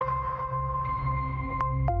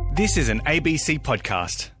This is an ABC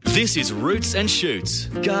podcast. This is Roots and Shoots,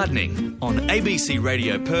 gardening on ABC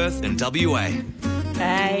Radio Perth and WA.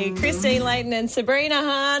 Hey, Christine Leighton and Sabrina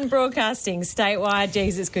Hahn broadcasting statewide.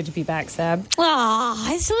 Jeez, it's good to be back, Sab. Oh,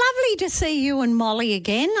 it's lovely to see you and Molly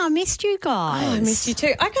again. I missed you guys. Oh, I missed you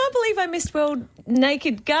too. I can't believe I missed World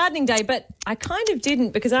Naked Gardening Day, but I kind of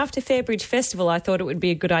didn't because after Fairbridge Festival, I thought it would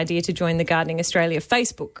be a good idea to join the Gardening Australia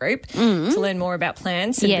Facebook group to learn more about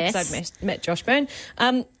plants. And Yes. because I'd met Josh Byrne.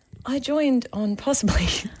 I joined on possibly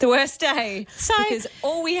the worst day because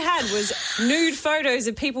all we had was nude photos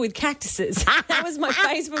of people with cactuses. That was my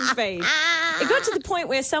Facebook feed. It got to the point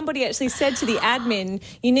where somebody actually said to the admin,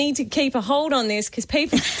 you need to keep a hold on this because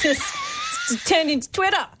people just turned into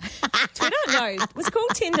Twitter. Twitter? No. It was called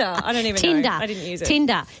Tinder. I don't even Tinder. know. I didn't use it.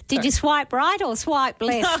 Tinder. Did you swipe right or swipe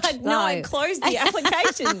left? No, I closed the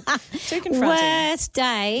application. Too confronting. Worst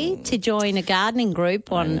day to join a gardening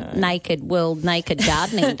group on World Naked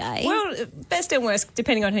Gardening Day. Well, best and worst,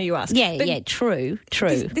 depending on who you ask. But True.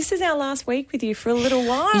 This is our last week with you for a little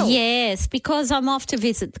while. Yes, because I'm off to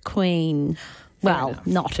visit the Queen. Well,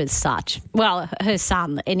 not as such. Well, her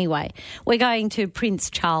son, anyway. We're going to Prince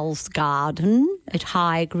Charles Garden at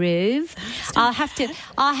Highgrove. I'll have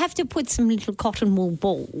to put some little cotton wool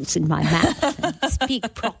balls in my mouth and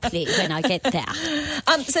speak properly when I get there.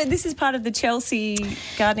 So this is part of the Chelsea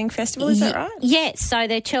Gardening Festival, is that right? Yes, so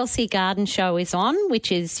the Chelsea Garden Show is on,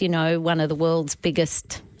 which is, one of the world's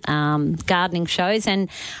biggest gardening shows, and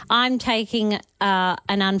I'm taking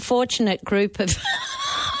an unfortunate group of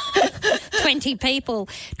 20 people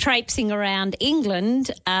traipsing around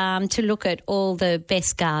England to look at all the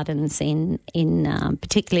best gardens in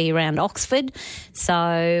particularly around Oxford.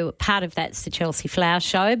 So part of that's the Chelsea Flower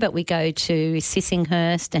Show, but we go to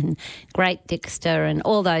Sissinghurst and Great Dixter and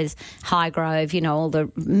all those Highgrove, all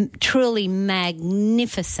the truly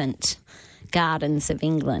magnificent gardens of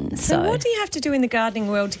England. So what do you have to do in the gardening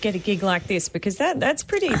world to get a gig like this? Because that's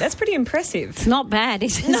pretty impressive. It's not bad,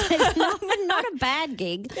 is it? It's not a bad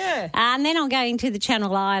gig. Yeah. And then I'm going to the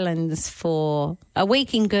Channel Islands for a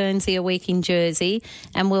week in Guernsey, a week in Jersey,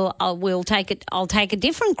 and I'll take a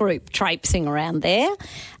different group traipsing around there.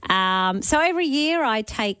 So every year I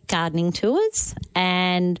take gardening tours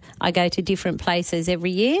and I go to different places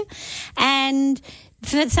every year, and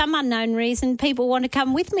for some unknown reason, people want to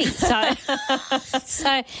come with me. But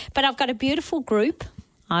I've got a beautiful group.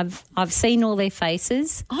 I've seen all their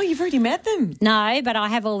faces. Oh, you've already met them? No, but I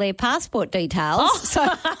have all their passport details. Oh, so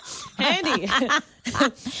handy.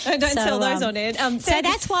 Don't tell those on air. So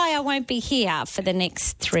that's why I won't be here for the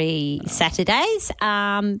next 3 Saturdays.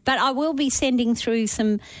 But I will be sending through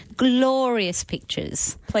some glorious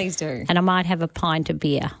pictures. Please do. And I might have a pint of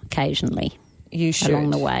beer occasionally. You should.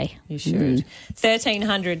 Along the way. You should.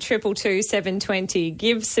 1300 222 720.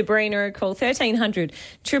 Give Sabrina a call, 1300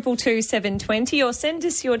 222 720, or send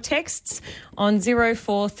us your texts on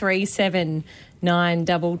 0437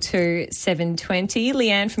 922 720.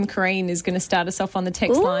 Leanne from Corrine is going to start us off on the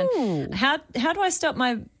text line. How do I stop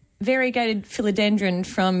my variegated philodendron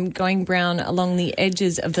from going brown along the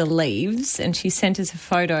edges of the leaves? And she sent us a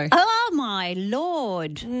photo. Oh, my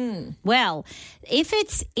Lord. Well, if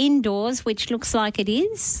it's indoors, which looks like it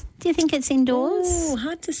is, do you think it's indoors? Oh,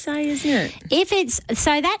 hard to say, isn't it? If it's the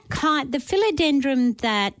philodendron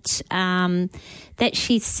that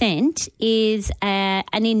she sent is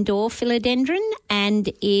an indoor philodendron,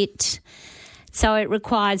 and it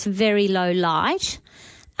requires very low light.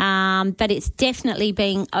 But it's definitely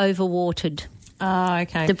being overwatered. Oh,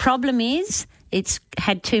 okay. The problem is it's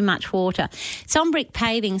had too much water. It's on brick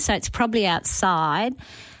paving, so it's probably outside.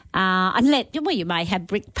 You may have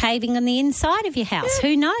brick paving on the inside of your house.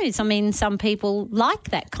 Who knows? I mean, some people like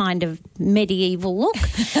that kind of medieval look.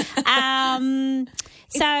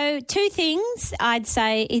 So 2 things. I'd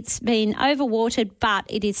say it's been overwatered, but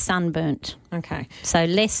it is sunburnt. Okay. So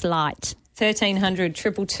less light. 1300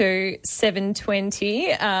 222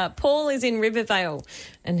 720. Paul is in Rivervale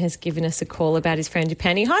and has given us a call about his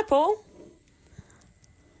frangipani. Hi, Paul.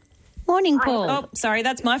 Morning, Paul. Oh, sorry,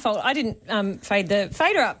 that's my fault. I didn't fade the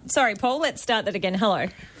fader up. Sorry, Paul. Let's start that again. Hello.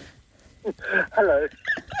 Hello.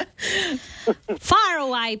 Fire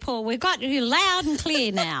away, Paul. We've got you loud and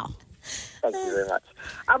clear now. Thank you very much.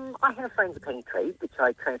 I have a frangipani tree, which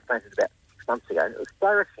I transplanted about 6 months ago, and it was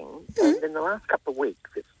flourishing. And in the last couple of weeks,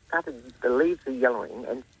 the leaves are yellowing,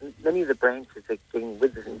 and many of the branches are getting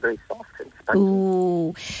withered and very soft and spongy.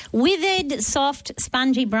 Ooh. Withered, soft,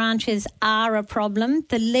 spongy branches are a problem.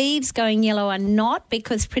 The leaves going yellow are not,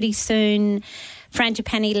 because pretty soon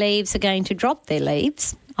frangipani leaves are going to drop their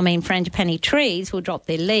leaves. Frangipani trees will drop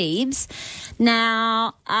their leaves.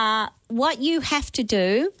 Now, what you have to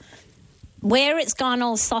do where it's gone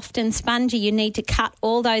all soft and spongy, you need to cut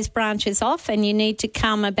all those branches off, and you need to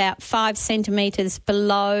come about 5 centimetres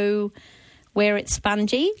below where it's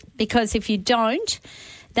spongy, because if you don't,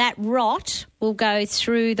 that rot will go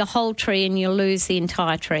through the whole tree and you'll lose the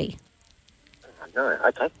entire tree. No,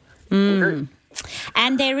 okay.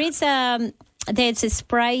 And there's a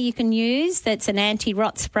spray you can use that's an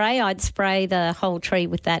anti-rot spray. I'd spray the whole tree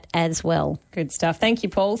with that as well. Good stuff. Thank you,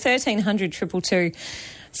 Paul. 1300 222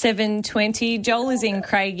 720. Joel is in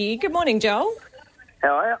Craigie. Good morning, Joel.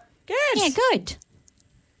 How are you? Good. Yeah, good.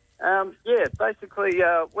 Basically,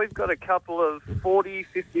 we've got a couple of 40,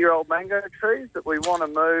 50-year-old mango trees that we want to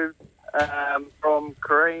move from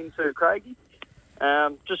Corrine to Craigie.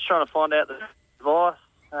 Just trying to find out the advice,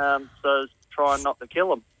 so try not to kill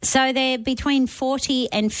them. So they're between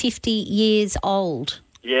 40 and 50 years old?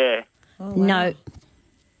 Yeah. Oh, wow. No.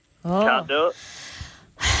 Can't do it.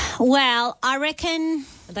 Well, I reckon...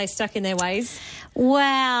 Are they stuck in their ways?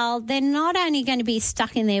 Well, they're not only going to be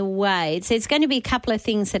stuck in their ways. There's going to be a couple of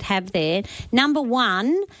things that have there. Number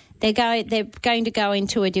one, they're going to go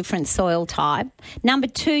into a different soil type. Number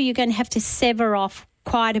two, you're going to have to sever off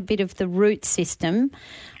quite a bit of the root system.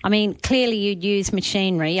 I mean, clearly you'd use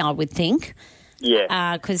machinery, I would think.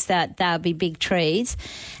 Yeah. Because they'll be big trees.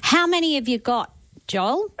 How many have you got,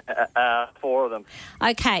 Joel? 4 of them.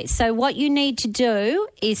 Okay, so what you need to do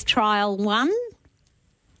is trial one.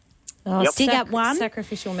 Oh, Yep. Dig up one.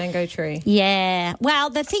 Sacrificial mango tree. Yeah. Well,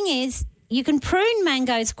 the thing is, you can prune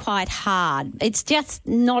mangoes quite hard. It's just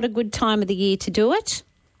not a good time of the year to do it.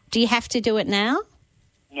 Do you have to do it now?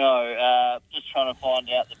 No, just trying to find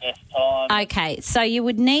out the best time. Okay, so you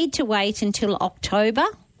would need to wait until October.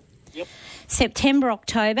 Yep. September,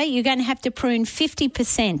 October. You're going to have to prune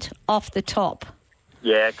 50% off the top.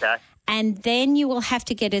 Yeah, okay. And then you will have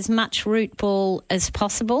to get as much root ball as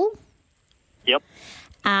possible. Yep.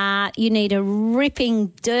 You need a ripping,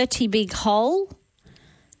 dirty big hole.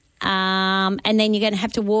 And then you're going to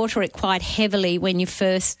have to water it quite heavily when you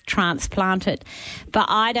first transplant it. But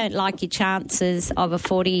I don't like your chances of a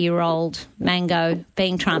 40-year-old mango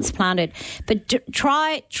being transplanted. But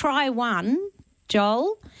try one,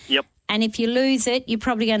 Joel. Yep. And if you lose it, you're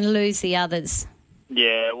probably going to lose the others.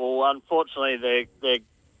 Yeah, well, unfortunately,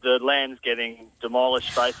 the land's getting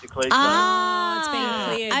demolished, basically. So. Oh, it's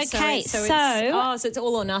been cleared. Okay, so it's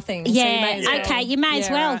all or nothing. Yeah, So you may as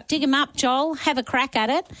well right. dig them up, Joel, have a crack at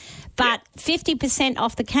it. But 50%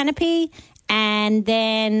 off the canopy and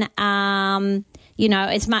then,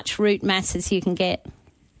 as much root mass as you can get.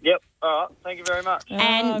 Yep, all right, thank you very much.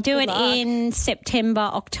 And do good it luck. in September,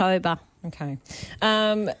 October. Okay.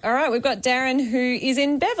 All right, we've got Darren who is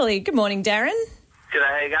in Beverley. Good morning, Darren. G'day,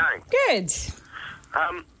 how you going? Good.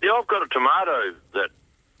 I've got a tomato that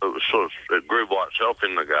it was it grew by itself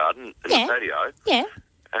in the garden, in the patio. Yeah.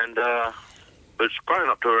 And it's grown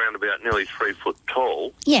up to around about nearly 3 foot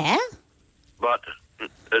tall. Yeah. But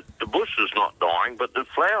the bush is not dying, but the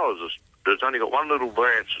flowers, it's only got one little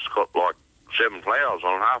branch that's got like 7 flowers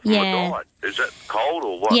on, half of them are died. Is that cold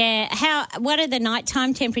or what? Yeah. What are the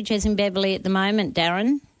nighttime temperatures in Beverley at the moment,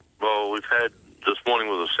 Darren? Well, we've had, this morning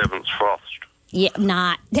was a 7th frost. Yeah,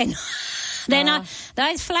 nah. They're not.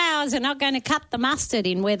 Those flowers are not going to cut the mustard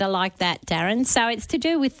in weather like that, Darren. So it's to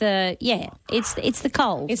do with it's the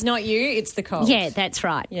cold. It's not you, it's the cold. Yeah, that's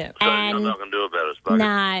right. Yeah. So nothing I can do about it,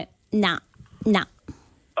 Spuggy. No.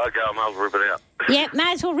 Okay, I might as well rip it out. Yeah,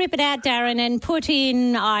 may as well rip it out, Darren, and put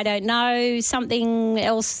in, I don't know, something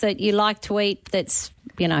else that you like to eat that's,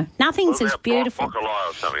 nothing's What as about beautiful. broccoli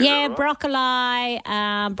or something? Yeah, is that right?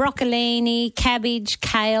 broccoli, broccolini, cabbage,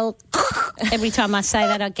 kale. Every time I say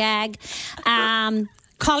that, I gag.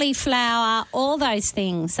 Cauliflower, all those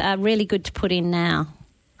things are really good to put in now.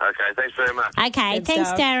 Okay, thanks very much. Okay, Good thanks,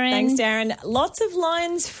 stuff. Darren. Thanks, Darren. Lots of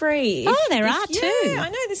lines free. Oh, there are too. Yeah, I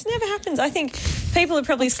know. This never happens. I think people have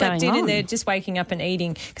probably slept going in on? and they're just waking up and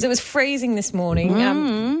eating because it was freezing this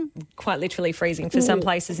morning. Quite literally freezing for some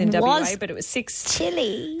places in WA, but it was 6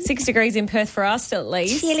 degrees in Perth for us at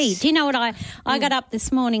least. Chilly. Do you know what I got up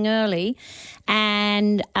this morning early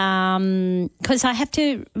and because I have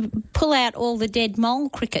to pull out all the dead mole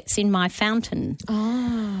crickets in my fountain.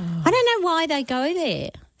 Oh. I don't know why they go there.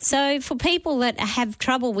 So for people that have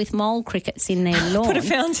trouble with mole crickets in their lawn, Put a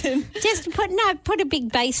fountain. just put a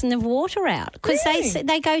big basin of water out because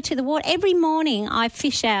they go to the water every morning. I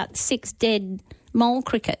fish out 6 dead mole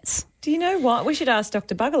crickets. Do you know what? We should ask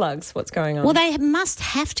Dr. Buggerlugs what's going on. Well, they must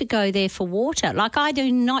have to go there for water. Like I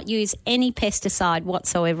do not use any pesticide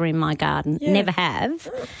whatsoever in my garden. Yeah. Never have.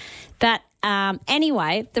 But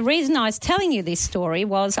anyway, the reason I was telling you this story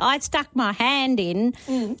was I stuck my hand in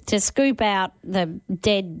to scoop out the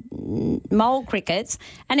dead mole crickets,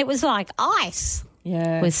 and it was like ice.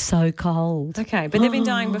 Yeah. It was so cold. Okay, but they've been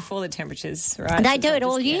dying before the temperatures, right? They do it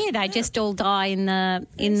all year. They just all die in the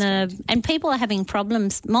and people are having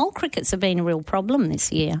problems. Mole crickets have been a real problem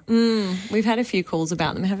this year. We've had a few calls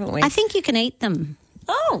about them, haven't we? I think you can eat them.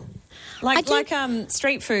 Oh. Like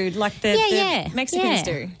street food, like the Mexicans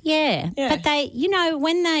do. Yeah. But they,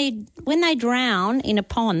 when they drown in a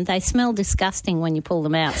pond, they smell disgusting when you pull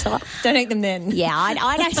them out. So don't eat them then. Yeah, I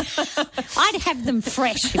don't. I'd have them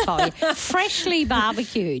fresh if I freshly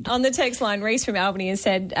barbecued. On the text line, Reese from Albany has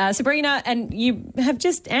said, Sabrina, and you have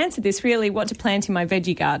just answered this really, what to plant in my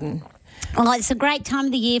veggie garden. Well, it's a great time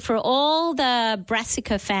of the year for all the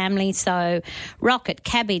brassica family, so rocket,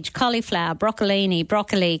 cabbage, cauliflower, broccolini,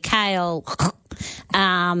 broccoli, kale,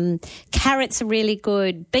 carrots are really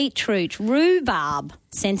good, beetroot, rhubarb,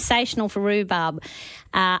 sensational for rhubarb,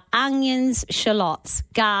 onions, shallots,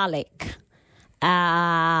 garlic.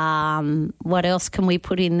 What else can we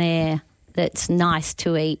put in there that's nice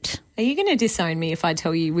to eat? Are you going to disown me if I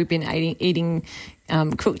tell you we've been eating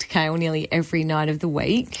cooked kale nearly every night of the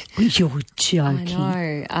week? You're joking.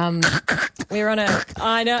 I know. We're on a...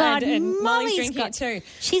 I know, God, and Molly's Molly's drinking it too.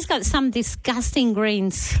 She's got some disgusting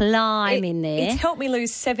green slime in there. It's helped me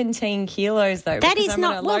lose 17 kilos, though, That because is I'm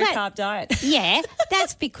not- on a well, low-carb diet. Yeah,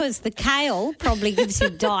 that's because the kale probably gives you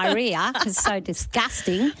diarrhea because it's so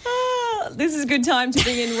disgusting. This is a good time to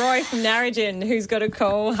bring in Roy from Narrogin, who's got a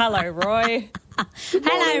call. Hello, Roy.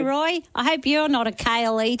 Hello, Roy. I hope you're not a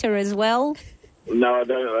kale eater as well. No, I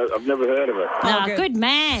don't. I've never heard of it. good. Good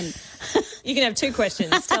man. You can have two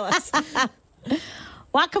questions. Tell us.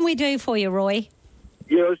 What can we do for you, Roy?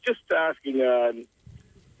 Yeah, I was just asking,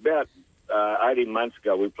 about 18 months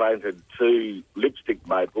ago we planted 2 lipstick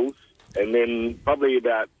maples, and then probably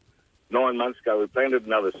about 9 months ago we planted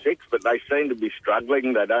another 6, but they seem to be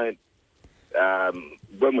struggling. They don't...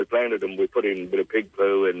 when we planted them, we put in a bit of pig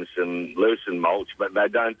poo and some loosened mulch, but they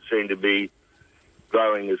don't seem to be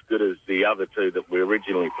growing as good as the other 2 that we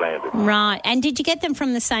originally planted. Right. And did you get them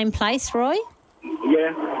from the same place, Roy?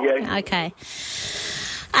 Yeah. Okay.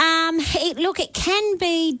 It can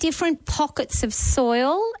be different pockets of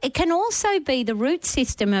soil. It can also be the root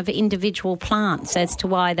system of individual plants as to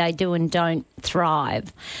why they do and don't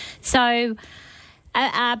thrive. So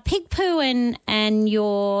pig poo and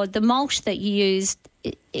the mulch that you used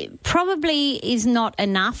it probably is not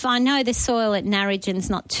enough. I know the soil at Narrogin's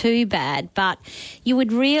not too bad, but you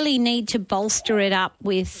would really need to bolster it up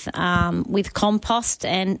with compost.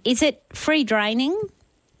 And is it free draining?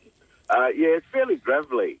 Yeah, it's fairly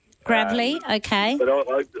gravelly. Gravelly, okay. But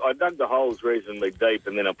I dug the holes reasonably deep,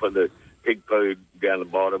 and then I put the pig poo down the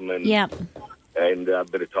bottom and and a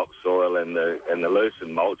bit of topsoil and the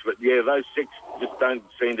loosened mulch. But yeah, those 6 just don't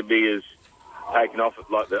seem to be as taken off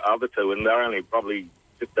like the other 2, and they're only probably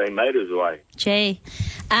 15 metres away. Gee.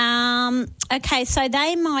 Okay, so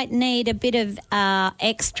they might need a bit of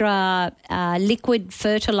extra liquid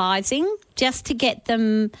fertilising just to get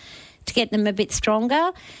them a bit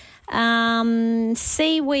stronger.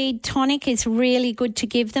 Seaweed tonic is really good to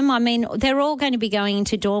give them. I mean, they're all going to be going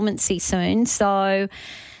into dormancy soon, so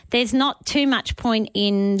there's not too much point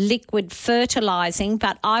in liquid fertilising,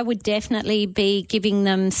 but I would definitely be giving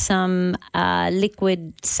them some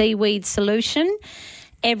liquid seaweed solution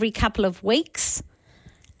every couple of weeks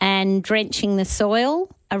and drenching the soil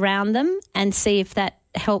around them and see if that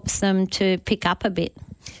helps them to pick up a bit.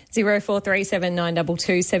 0437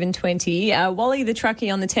 922 720. Wally the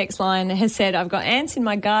truckie on the text line has said, I've got ants in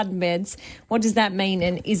my garden beds. What does that mean,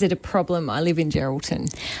 and is it a problem? I live in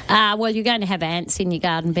Geraldton. Well, you're going to have ants in your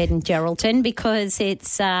garden bed in Geraldton because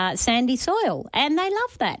it's sandy soil, and they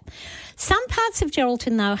love that. Some parts of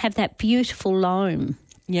Geraldton, though, have that beautiful loam.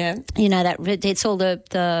 Yeah. You know, it's all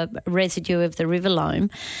the residue of the river loam.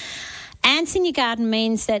 Ants in your garden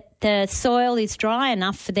means that the soil is dry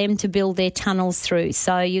enough for them to build their tunnels through.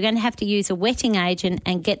 So you're going to have to use a wetting agent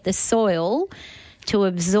and get the soil to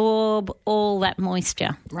absorb all that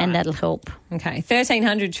moisture, and that'll help. Okay,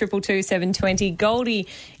 1300 222 720. Goldie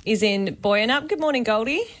is in Boyanup. Good morning,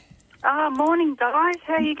 Goldie. Morning, guys.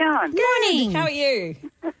 How are you going? Morning. How are you?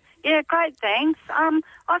 Yeah, great, thanks.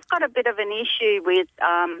 I've got a bit of an issue with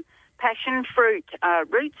passion fruit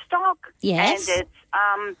rootstock. Yes.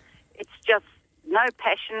 And it's just no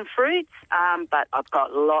passion fruits, but I've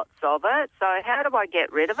got lots of it. So how do I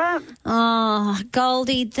get rid of it? Oh,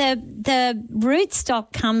 Goldie, the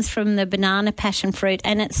rootstock comes from the banana passion fruit,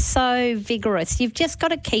 and it's so vigorous. You've just got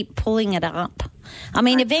to keep pulling it up. I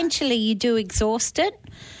mean, eventually you do exhaust it,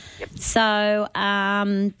 So,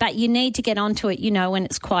 but you need to get onto it, when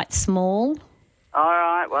it's quite small. All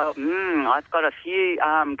right, well, I've got a few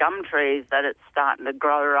gum trees that it's starting to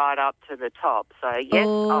grow right up to the top. So, yes.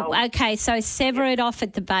 Okay, so sever it off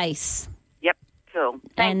at the base. Yep, cool.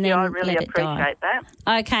 Thank you. I really appreciate that.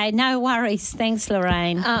 Okay, no worries. Thanks,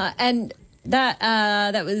 Lorraine. And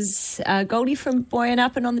that was Goldie from Boy and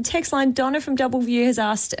Up. And on the text line, Donna from Doubleview has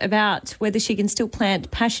asked about whether she can still plant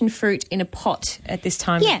passion fruit in a pot at this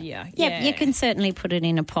time of year. Yeah, you can certainly put it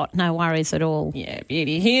in a pot. No worries at all. Yeah,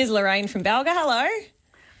 beauty. Here's Lorraine from Balga. Hello.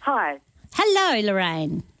 Hi. Hello,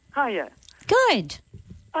 Lorraine. Hiya. Good.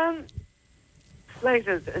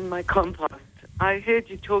 Slaters in my compost. I heard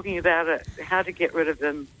you talking about it, how to get rid of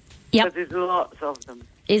them. Yep. But there's lots of them.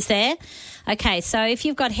 Is there? Okay, so if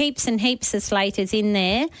you've got heaps and heaps of slaters in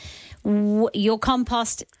there, your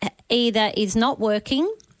compost either is not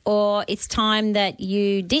working or it's time that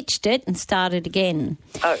you ditched it and started again.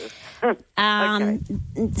 Oh. Okay.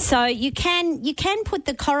 So you can put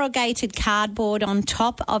the corrugated cardboard on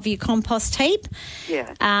top of your compost heap.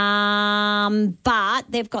 Yeah. But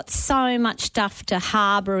they've got so much stuff to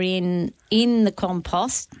harbour in the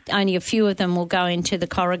compost. Only a few of them will go into the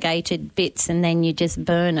corrugated bits and then you just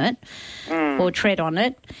burn it or tread on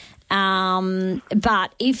it.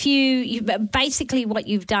 But if you basically what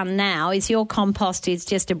you've done now is your compost is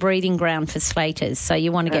just a breeding ground for slaters, so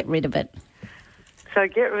you want to get rid of it. So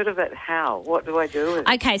get rid of it how? What do I do with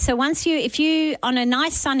it? Okay, so if you on a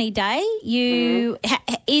nice sunny day,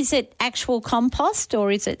 is it actual compost or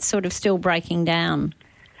is it sort of still breaking down?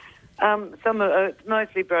 Some of it's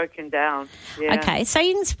mostly broken down. Yeah. Okay, so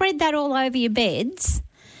you can spread that all over your beds.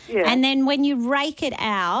 Yeah. And then when you rake it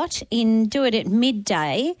out, do it at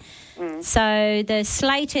midday. So the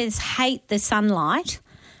slaters hate the sunlight.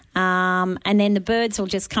 And then the birds will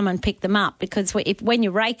just come and pick them up because when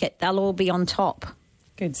you rake it, they'll all be on top.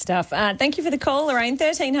 Good stuff. Thank you for the call, Lorraine.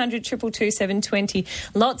 1300 222 720.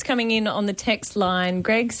 Lots coming in on the text line.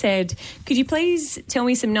 Greg said, could you please tell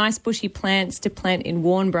me some nice bushy plants to plant in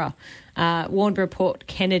Warnbro, Port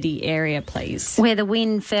Kennedy area, please? Where the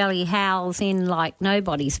wind fairly howls in like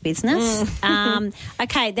nobody's business.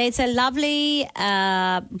 Okay, there's a lovely,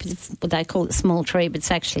 they call it small tree, but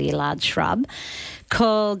it's actually a large shrub,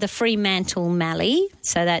 called the Fremantle mallee.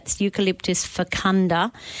 So that's Eucalyptus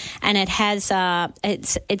fecunda, and it has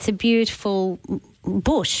it's a beautiful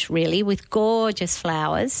bush really with gorgeous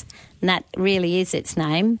flowers. And that really is its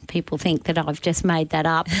name. People think that I've just made that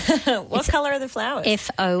up. What colour are the flowers?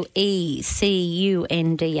 Foecunda.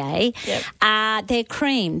 Yep. They're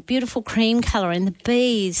cream, beautiful cream colour, and the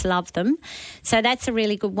bees love them. So that's a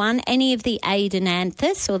really good one. Any of the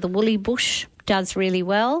Adenanthus or the woolly bush does really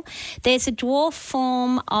well. There's a dwarf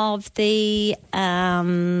form of the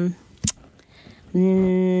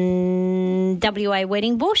WA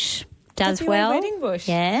wedding bush. Does well. Wedding bush.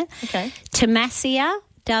 Yeah. Okay. Tomassia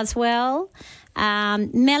does well.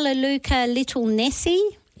 Melaleuca Little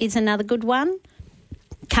Nessie is another good one.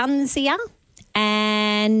 Kunzia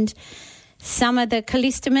and some of the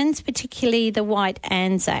callistemons, particularly the white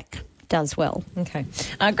Anzac, does well. Okay.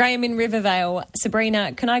 Graham in Rivervale.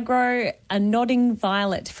 Sabrina, can I grow a nodding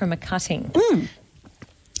violet from a cutting?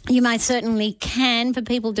 You most certainly can. For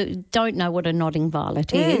people who don't know what a nodding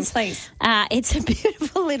violet is, please. It's a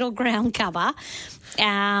beautiful little ground cover,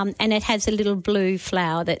 and it has a little blue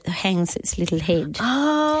flower that hangs its little head.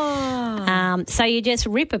 So you just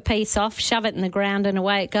rip a piece off, shove it in the ground, and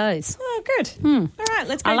away it goes. Oh, good. All right,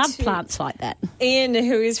 let's go I love to plants like that. Ian,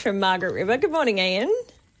 who is from Margaret River. Good morning, Ian.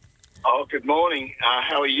 Oh, good morning.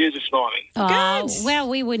 How are you this morning? Oh, well,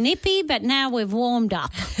 we were nippy, but now we've warmed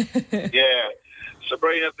up. Yeah.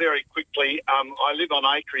 Sabrina, very quickly, I live on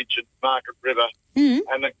acreage at Margaret River,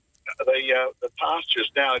 and the pasture's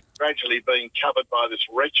now gradually being covered by this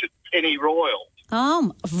wretched pennyroyal.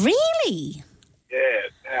 Oh, really? Yeah.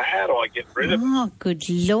 Now, how do I get rid of it? Oh, good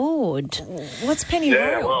Lord. What's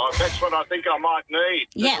pennyroyal? Yeah, well, that's what I think I might need.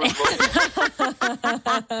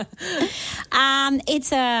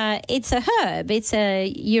 It's a herb. It's a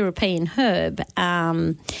European herb.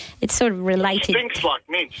 It's sort of related. It stinks like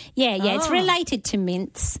mint. Yeah, it's related to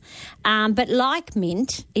mints. But like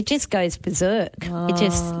mint, it just goes berserk. It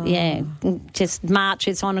just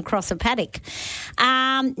marches on across a paddock.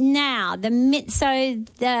 Now,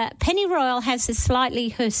 the pennyroyal has a slightly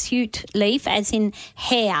hirsute leaf, as in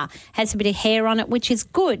hair, has a bit of hair on it, which is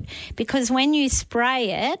good because when you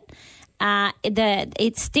spray it,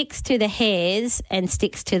 it sticks to the hairs and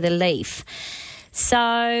sticks to the leaf.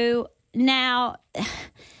 So now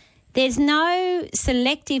there's no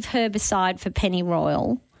selective herbicide for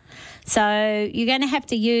pennyroyal. So you're going to have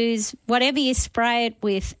to use whatever you spray it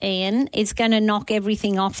with, Ian, is going to knock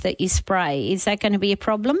everything off that you spray. Is that going to be a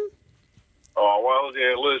problem? Oh, well,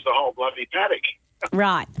 you lose the whole bloody paddock.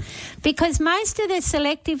 Right. Because most of the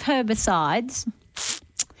selective herbicides,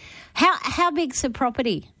 how big's the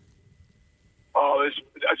property? Oh,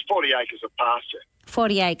 it's 40 acres of pasture.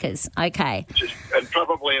 40 acres, okay. And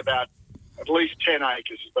probably about at least 10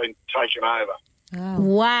 acres has been taken over. Oh.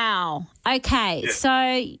 Wow. Okay, Yeah.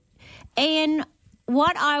 So, Ian,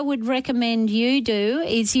 what I would recommend you do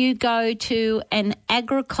is you go to an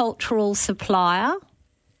agricultural supplier,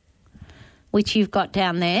 which you've got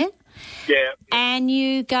down there, Yeah. and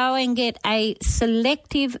you go and get a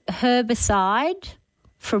selective herbicide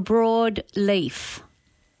for broadleaf.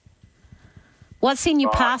 What's in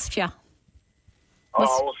your pasture?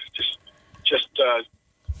 Just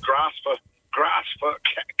grass for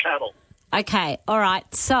cattle. Okay, all right.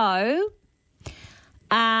 So,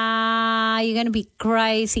 you're going to be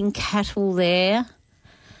grazing cattle there.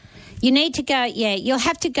 You need to go. Yeah, you'll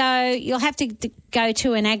have to go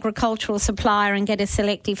to an agricultural supplier and get a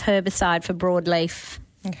selective herbicide for broadleaf.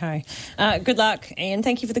 Okay. Good luck, Ian.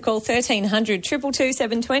 Thank you for the call. 1300 222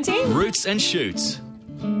 720. Roots and Shoots.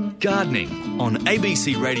 Gardening on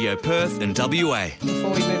ABC Radio Perth and WA.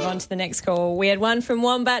 Before we move on to the next call, we had one from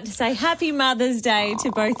Wombat to say Happy Mother's Day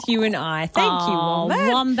to both you and I. Thank you,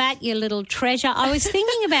 Wombat. Wombat, you little treasure. I was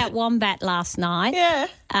thinking about Wombat last night. Yeah.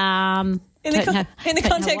 In the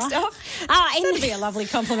context of? That'd be a lovely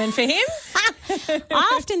compliment for him.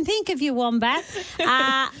 I often think of you, Wombat. No,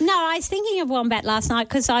 I was thinking of Wombat last night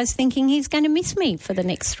because I was thinking he's going to miss me for the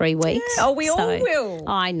next 3 weeks. Yeah. Oh, we all will.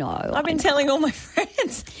 I know. I've been telling all my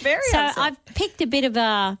friends. Very upset. I've picked a bit of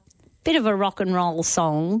a rock and roll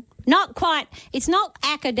song. Not quite. It's not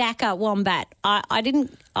Akadaka, Wombat. I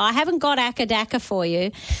haven't got Akadaka for you,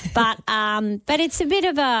 but it's a bit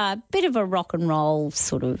of a rock and roll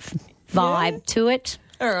sort of vibe to it.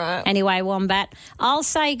 All right. Anyway, Wombat, I'll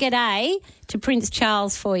say g'day to Prince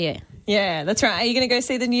Charles for you. Yeah, that's right. Are you going to go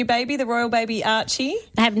see the new baby, the royal baby Archie?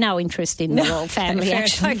 I have no interest in the royal family,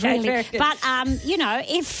 actually, really. Very good. But,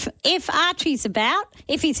 if Archie's about,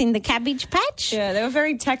 if he's in the Cabbage Patch. Yeah, they were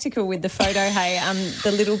very tactical with the photo, hey,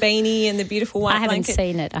 the little beanie and the beautiful white blanket. I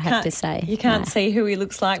haven't seen it, I have to say. You can't see who he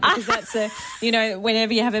looks like because that's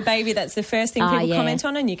whenever you have a baby, that's the first thing people comment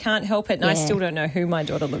on and you can't help it. And I still don't know who my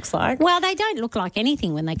daughter looks like. Well, they don't look like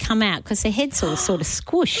anything when they come out because their head's all sort of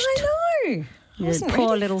squished. I know. The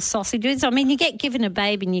poor little sausages. I mean, you get given a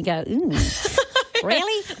baby and you go, ooh,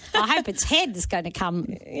 really? I hope its head's going to come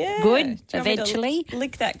good eventually.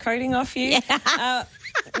 Lick that coating off you. Yeah.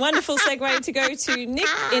 Wonderful segue to go to Nick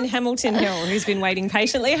in Hamilton Hill, who's been waiting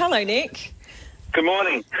patiently. Hello, Nick. Good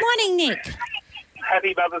morning. Morning, Nick.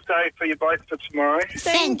 Happy Mother's Day for you both for tomorrow.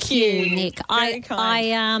 Thank you, Nick.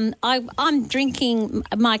 I'm drinking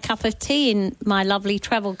my cup of tea in my lovely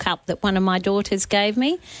travel cup that one of my daughters gave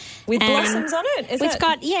me. With blossoms on it?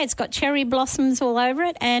 It's got cherry blossoms all over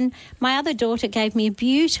it, and my other daughter gave me a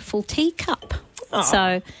beautiful teacup. Oh.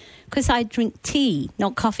 So, because I drink tea,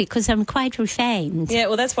 not coffee, because I'm quite refined. Yeah,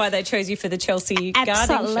 well, that's why they chose you for the Chelsea gardening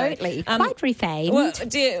show. Absolutely, quite refined. Well,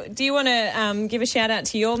 do you want to give a shout out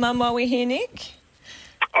to your mum while we're here, Nick?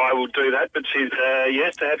 I will do that, but she's,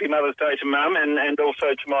 yes, a happy Mother's Day to Mum and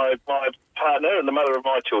also to my partner and the mother of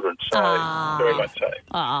my children. So, very much so.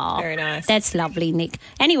 Oh, very nice. That's lovely, Nick.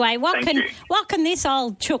 Anyway, what can this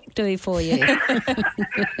old chook do for you? So,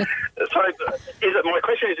 my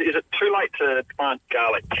question is it too late to plant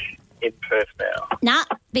garlic in Perth now? No,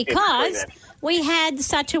 because we had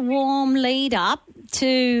such a warm lead up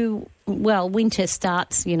to, well, winter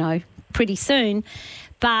starts, pretty soon,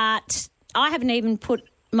 but I haven't even put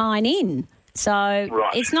mine in. So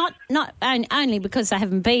it's not only because I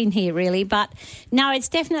haven't been here really, but no, it's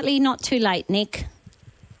definitely not too late, Nick.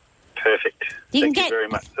 Perfect. Thank you very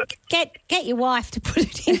much. Get your wife to put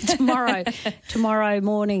it in tomorrow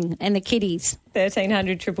morning, and the kiddies.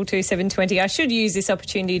 1300 222 720. I should use this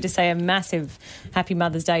opportunity to say a massive Happy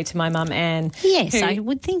Mother's Day to my mum, Anne. Yes, I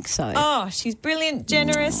would think so. Oh, she's brilliant,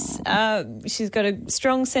 generous. She's got a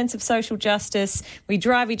strong sense of social justice. We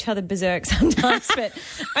drive each other berserk sometimes, but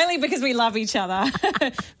only because we love each other.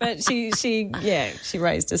 But she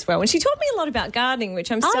raised us well. And she taught me a lot about gardening, which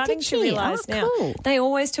I'm starting to realise now. Cool. They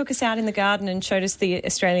always took us out in the garden and showed us the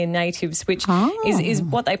Australian natives, which is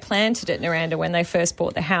what they planted at Naranda when they first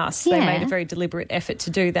bought the house. Yeah. They made a very deliberate effort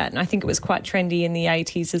to do that, and I think it was quite trendy in the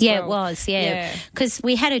 80s as well. Yeah, it was, because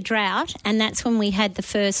we had a drought, and that's when we had the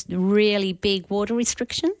first really big water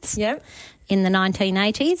restrictions. Yeah. in the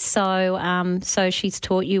 1980s, so she's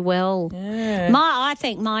taught you well. Yeah. I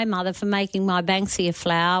thank my mother for making my Banksia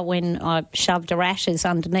flower when I shoved her ashes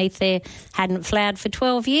underneath there. Hadn't flowered for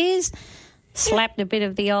 12 years. Slapped a bit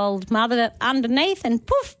of the old mother underneath and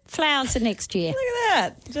poof, flowers the next year. Look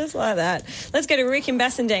at that, just like that. Let's go to Rick in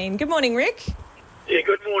Bassendean. Good morning, Rick. Yeah,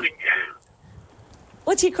 good morning.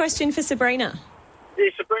 What's your question for Sabrina? Yeah,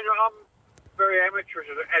 Sabrina, I'm very amateur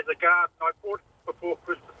as a gardener. I bought before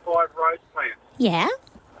Christmas 5 rose plants Yeah?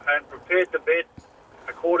 and prepared the bed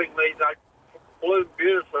accordingly. They bloom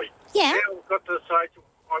beautifully. Yeah. Now I've got to the stage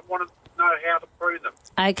I want to know how to prune them.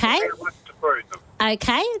 Okay. How much to prune them.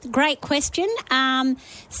 Okay, great question.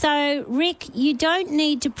 So, Rick, you don't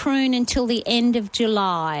need to prune until the end of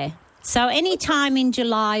July. So any time in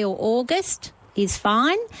July or August is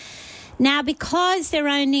fine. Now, because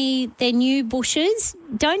they're new bushes,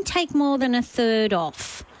 don't take more than a third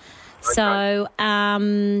off. Okay. So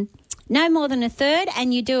no more than a third,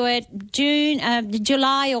 and you do it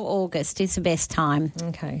July or August is the best time.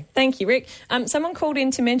 Okay. Thank you, Rick. Someone called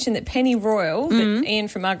in to mention that pennyroyal, that Ian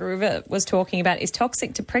from Margaret River was talking about, is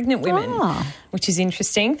toxic to pregnant women, which is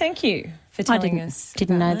interesting. Thank you for telling us.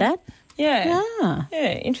 Didn't know that. Yeah.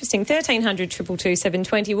 Yeah, interesting. 1300 222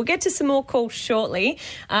 720. We'll get to some more calls shortly.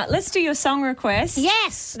 Let's do your song request.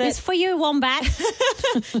 Yes, it's for you, Wombat.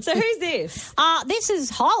 So who's this? This is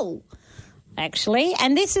Hole, actually,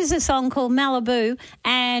 and this is a song called Malibu,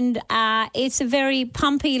 and it's a very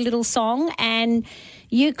pumpy little song, and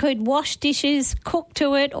you could wash dishes, cook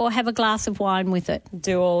to it, or have a glass of wine with it.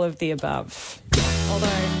 Do all of the above. Although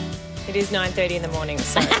it is 9:30 in the morning,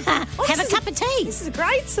 so have a cup of tea. This is a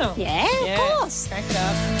great song. Yeah, of course. Crack it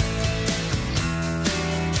up.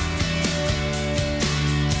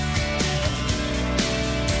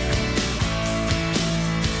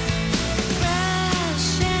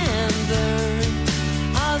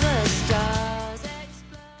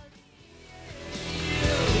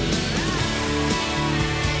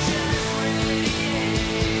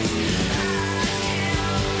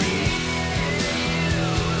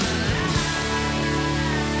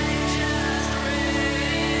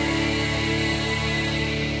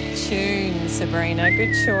 Sabrina,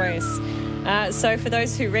 good choice. So for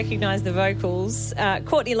those who recognise the vocals,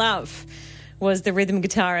 Courtney Love was the rhythm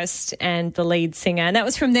guitarist and the lead singer, and that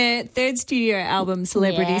was from their third studio album,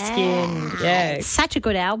 Celebrity Skin. Yeah. It's such a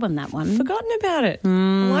good album, that one. Forgotten about it.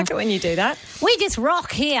 I like it when you do that. We just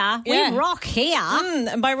rock here. Yeah. We rock here.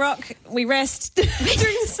 And by rock, we rest during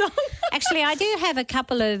the song. Actually, I do have a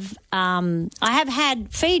couple of... I have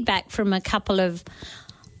had feedback from a couple of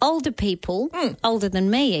older people, older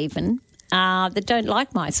than me even, that don't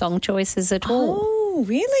like my song choices at all. Oh,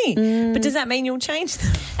 really? But does that mean you'll change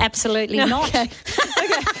them? Absolutely not. Okay.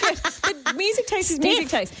 But music taste is music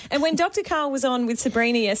taste. And when Dr. Carl was on with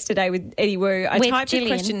Sabrina yesterday with Eddie Wu, I typed a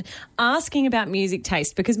question asking about music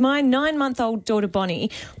taste because my 9-month-old daughter Bonnie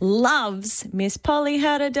loves Miss Polly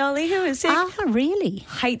Had a Dolly Who Is Sick. Oh, really?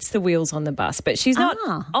 Hates the wheels on the bus, but she's not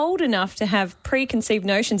old enough to have preconceived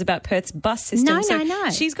notions about Perth's bus system. No.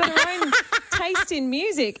 She's got her own taste in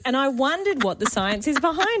music, and I wondered what the science is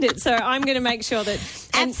behind it. So I'm going to make sure that...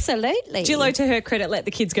 Absolutely. Gillo, to her credit, let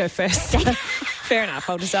the kids go first. Fair enough.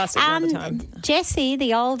 I'll just ask it another time. Jessie,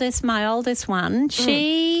 my oldest one,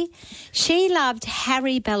 she loved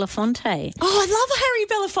Harry Belafonte. Oh, I love Harry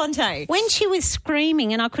Belafonte. When she was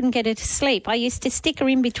screaming and I couldn't get her to sleep, I used to stick her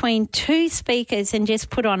in between two speakers and just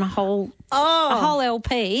put on a whole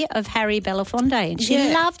LP of Harry Belafonte, and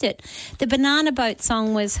she loved it. The Banana Boat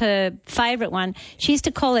song was her favourite one. She used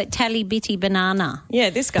to call it Tally Bitty Banana. Yeah,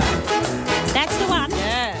 this guy. That's the one.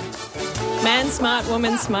 Yeah. Man smart,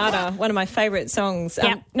 woman smarter. One of my favourite songs.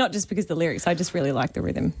 Not just because of the lyrics, I just really like the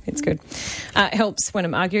rhythm. It's good. Helps when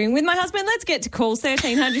I'm arguing with my husband. Let's get to calls.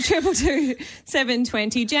 1300 222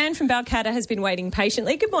 720. Jan from Balcatta has been waiting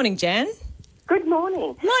patiently. Good morning, Jan. Good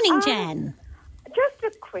morning. Morning, Jan. Just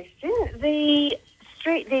a question. The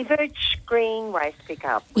Verge Green race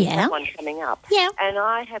pickup. We have one coming up. Yeah. And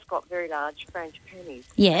I have got very large frangipanis.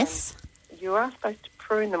 Yes. You are supposed to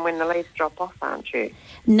prune them when the leaves drop off, aren't you?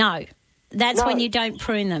 No. That's when you don't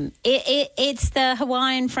prune them. It's the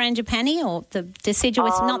Hawaiian frangipani or the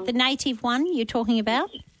deciduous, not the native one you're talking about?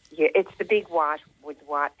 Yeah, it's the big white with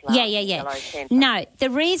white flowers. Yeah. Yellow centre. No, the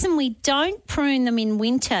reason we don't prune them in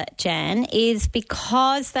winter, Jan, is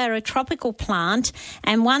because they're a tropical plant,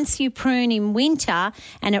 and once you prune in winter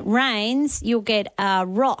and it rains, you'll get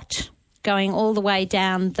rot going all the way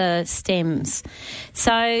down the stems.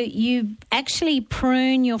 So you actually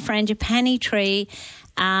prune your frangipani tree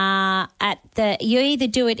You either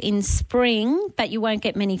do it in spring, but you won't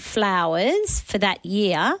get many flowers for that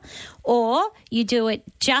year, or you do it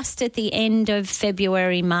just at the end of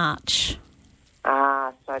February, March.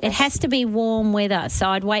 So it has to be warm weather, so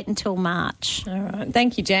I'd wait until March. All right.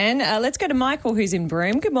 Thank you, Jan. Let's go to Michael, who's in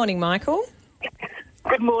Broome. Good morning, Michael.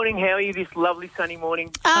 Good morning. How are you this lovely sunny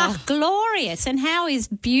morning? Glorious. And how is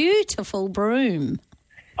beautiful Broome?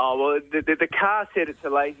 Oh, well, the car said it's a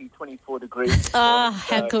lazy 24 degrees.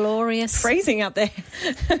 How glorious. Freezing up there.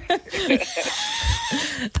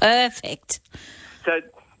 Perfect.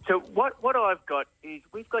 So what I've got is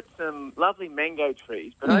we've got some lovely mango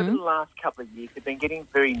trees, but over the last couple of years they've been getting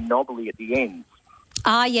very knobbly at the ends.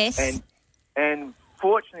 Yes. And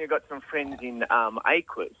fortunately I've got some friends in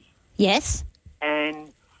Aquas. Yes.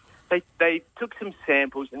 And they took some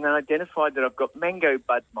samples and they identified that I've got mango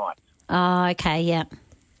bud mites. Okay, yeah.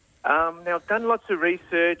 Now, I've done lots of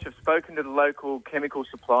research. I've spoken to the local chemical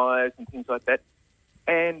suppliers and things like that,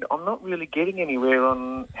 and I'm not really getting anywhere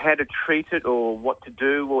on how to treat it or what to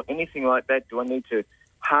do or anything like that. Do I need to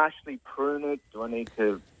harshly prune it? Do I need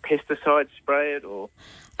to pesticide spray it? Or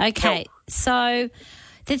Okay, so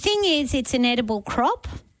the thing is it's an edible crop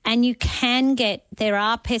and there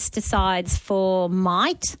are pesticides for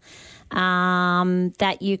mite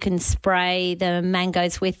that you can spray the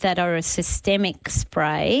mangoes with that are a systemic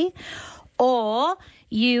spray, or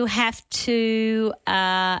you have to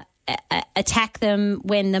attack them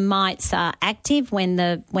when the mites are active, when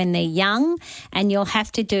they're young, and you'll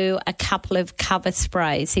have to do a couple of cover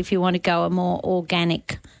sprays if you want to go a more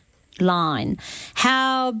organic line.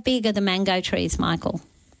 How big are the mango trees, Michael?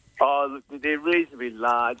 Oh, they're reasonably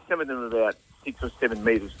large. Some of them are about 6 or 7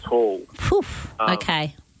 metres tall.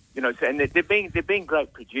 Okay. You know, and they're being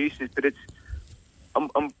great producers, but I'm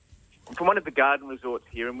from one of the garden resorts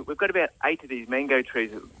here, and we've got about 8 of these mango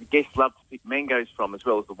trees that the guests love to pick mangoes from, as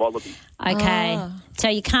well as the wallabies. Okay, so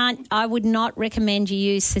you can't. I would not recommend you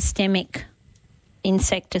use systemic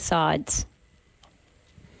insecticides.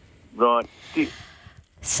 Right. Do you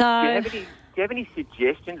So, have any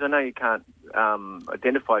suggestions? I know you can't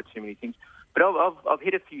identify too many things, but I've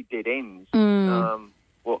hit a few dead ends.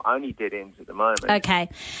 Only dead ends at the moment. Okay.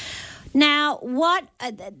 Now, what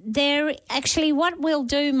we'll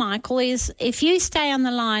do, Michael, is if you stay on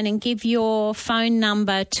the line and give your phone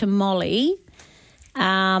number to Molly,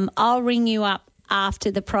 I'll ring you up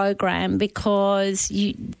after the program because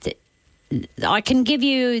I can give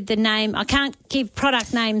you the name. I can't give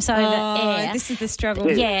product names over air. This is the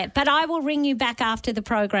struggle. Yeah, but I will ring you back after the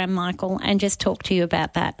program, Michael, and just talk to you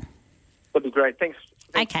about that. That'd be great. Thanks.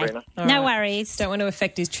 Okay, Sabrina. no worries. Don't want to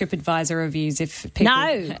affect his TripAdvisor reviews if people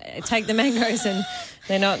take the mangoes and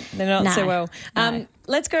they're not so well.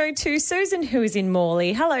 Let's go to Susan, who is in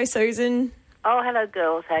Morley. Hello, Susan. Oh, hello,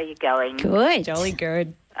 girls. How are you going? Good. Jolly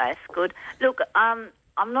good. That's good. Look, I'm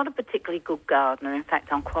not a particularly good gardener. In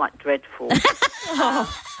fact, I'm quite dreadful. And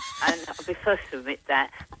I'll be first to admit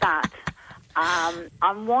that. But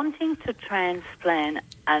I'm wanting to transplant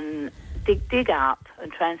and dig up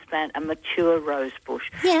and transplant a mature rose bush.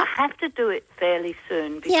 Yeah. I have to do it fairly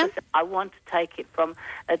soon because I want to take it from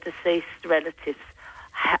a deceased relative's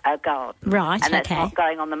garden. Right, and that's not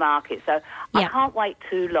going on the market, so I can't wait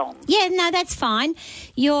too long. Yeah, no, that's fine.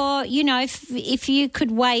 If you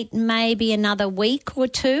could wait maybe another week or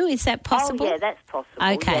two, is that possible? Oh, yeah, that's possible.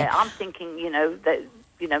 Okay. Yeah, I'm thinking,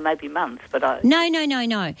 maybe months, but No.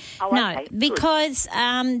 Oh, okay, because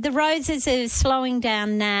the roses are slowing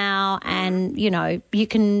down now and, you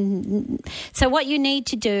can... So what you need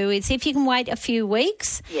to do is if you can wait a few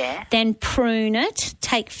weeks, then prune it,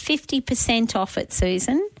 take 50% off it,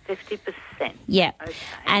 Susan. 50%? Yeah. Okay.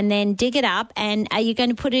 And then dig it up. And are you going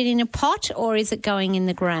to put it in a pot or is it going in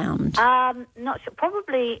the ground? Not sure.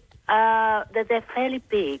 Probably... they're fairly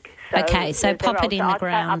big. So pop it in the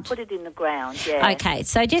ground. I'll put it in the ground, yeah. Okay,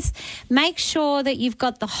 so just make sure that you've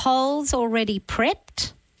got the holes already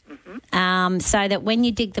prepped so that when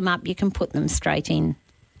you dig them up, you can put them straight in.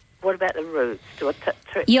 What about the roots?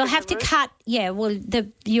 You'll have to cut,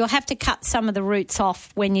 you'll have to cut some of the roots off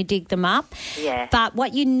when you dig them up. Yeah. But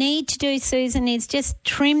what you need to do, Susan, is just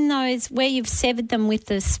trim those where you've severed them with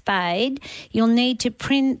the spade. You'll need to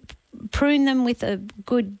prune them with a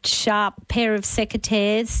good sharp pair of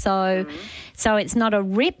secateurs so it's not a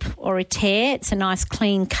rip or a tear, it's a nice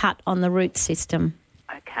clean cut on the root system.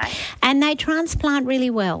 Okay. And they transplant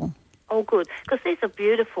really well. Oh, good, because these are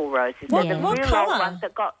beautiful roses. What They're the real colour? old ones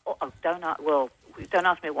that got... don't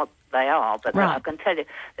ask me what they are, but Right. I can tell you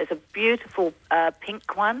there's a beautiful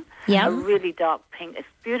pink one, Yeah. a really dark pink. It's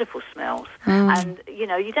beautiful smells. Mm. And,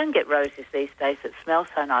 you don't get roses these days that smell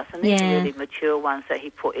so nice. And these Yeah. are really mature ones that he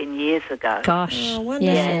put in years ago. Gosh. Oh,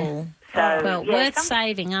 wonderful. Yeah. So, Well, worth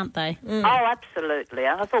saving, aren't they? Oh, absolutely.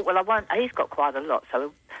 And I thought, well, I won't. He's got quite a lot,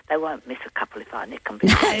 so they won't miss a couple if I nick them.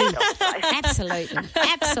 Absolutely.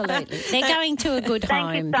 They're going to a good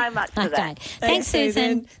home. Thank you so much for that. Thanks,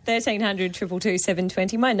 Susan. 1300 222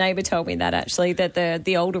 720. My neighbour told me that actually, that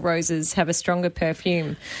the older roses have a stronger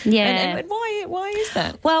perfume. Yeah. And why is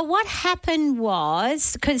that? Well, what happened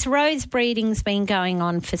was, because rose breeding's been going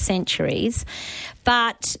on for centuries,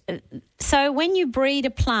 but so when you breed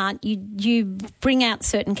a plant, you bring out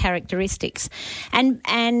certain characteristics, and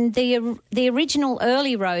the original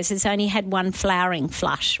early roses only had one flowering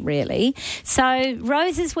flush, really. So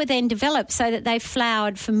roses were then developed so that they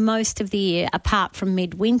flowered for most of the year, apart from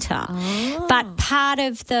midwinter. Oh. But part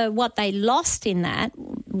of what they lost in that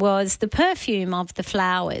was the perfume of the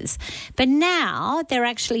flowers. But now they're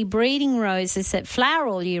actually breeding roses that flower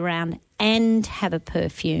all year round and have a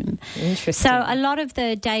perfume. Interesting. So a lot of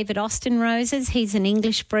the David Austin roses, he's an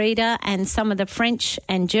English breeder, and some of the French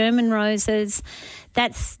and German roses,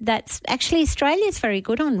 that's actually Australia's very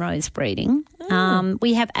good on rose breeding.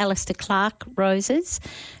 We have Alistair Clark roses,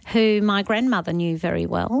 who my grandmother knew very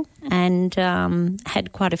well, and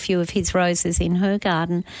had quite a few of his roses in her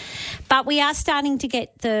garden. But we are starting to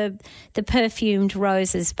get the perfumed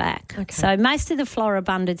roses back. Okay. So most of the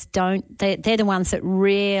floribundas don't. They're the ones that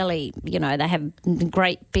really, they have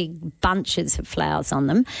great big bunches of flowers on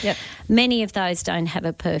them. Yep. Many of those don't have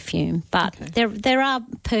a perfume, but there are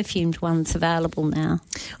perfumed ones available now.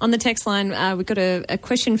 On the text line, we've got a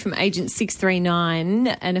question from Agent 639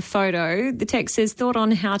 and a photo. The text says, thought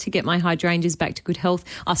on how to get my hydrangeas back to good health.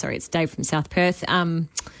 Oh, sorry, it's Dave from South Perth.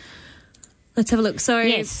 Let's have a look. So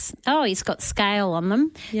yes. Oh, he's got scale on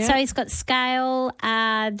them. Yeah. So he's got scale.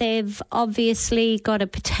 They've obviously got a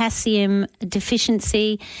potassium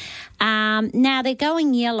deficiency. Now they're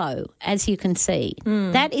going yellow, as you can see.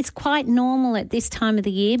 That is quite normal at this time of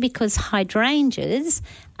the year because hydrangeas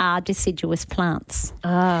are deciduous plants.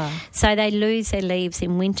 So they lose their leaves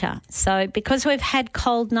in winter. So because we've had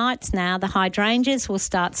cold nights now, the hydrangeas will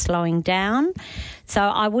start slowing down. So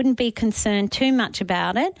I wouldn't be concerned too much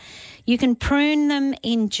about it. You can prune them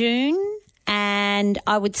in June, and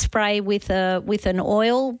I would spray with an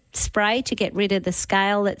oil spray to get rid of the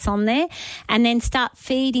scale that's on there, and then start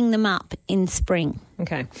feeding them up in spring.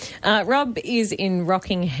 Okay. Rob is in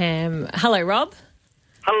Rockingham. Hello, Rob.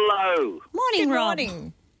 Hello. Morning, Good Rob.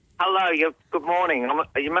 morning. Hello. Good morning.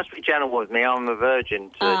 You must be gentle with me. I'm a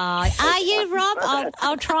virgin. Are you, Rob?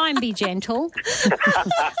 I'll try and be gentle.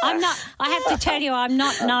 I'm not. I have to tell you, I'm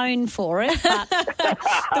not known for it. But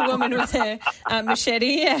The woman with her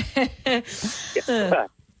machete.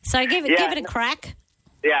 So give it a crack.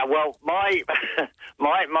 Yeah. Well, my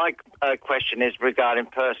question is regarding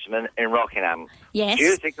persimmon in Rockingham. Yes. Do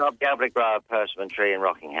you think I'll be able to grow a persimmon tree in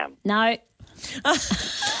Rockingham? No.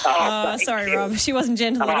 Sorry, Rob. She wasn't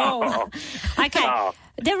gentle at all. Okay.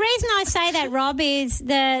 The reason I say that, Rob, is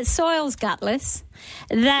the soil's gutless.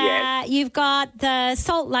 You've got the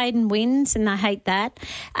salt-laden winds, and I hate that.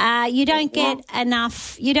 You don't get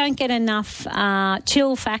enough. You don't get enough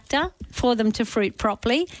chill factor for them to fruit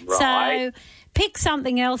properly. Right. So pick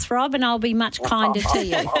something else, Rob, and I'll be much kinder to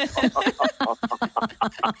you.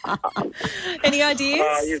 Any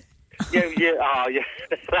ideas?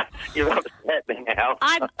 You've upset me now.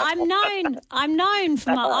 I'm known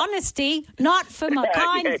for my honesty, not for my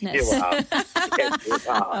kindness. Yes, you are. Yes, you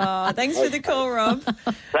are. Oh, thanks for the call, Rob.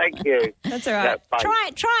 Thank you. That's all right.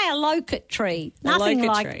 Try a locust tree. Nothing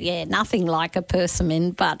like a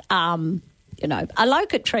persimmon, but a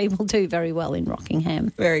locust tree will do very well in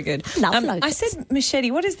Rockingham. Very good. I said machete.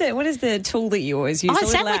 What is the tool that you always use? Oh,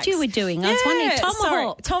 is that what you were doing? I was wondering. Tomahawk.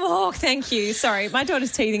 Sorry. Tomahawk, thank you. Sorry, my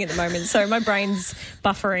daughter's teething at the moment, so my brain's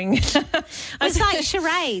buffering. It's like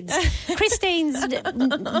charades. Christine's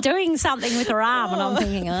doing something with her arm, and I'm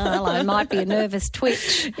thinking, it might be a nervous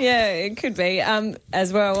twitch. Yeah, it could be.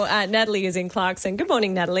 As well, Natalie is in Clarkson. Good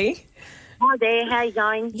morning, Natalie. Hi there, how you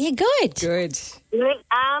going? Yeah, good. Good.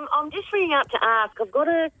 I'm just ringing up to ask. I've got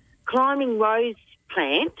a climbing rose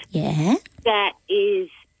plant that is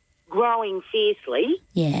growing fiercely.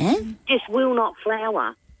 Yeah. Just will not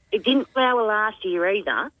flower. It didn't flower last year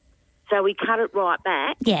either, so we cut it right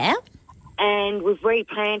back. Yeah. And we've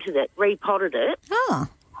replanted it, repotted it. Oh.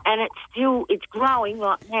 And it's growing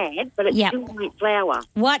like mad, but it still won't flower.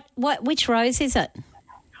 Which rose is it?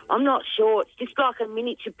 I'm not sure. It's just like a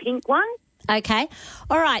miniature pink one. Okay.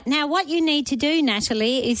 All right. Now, what you need to do,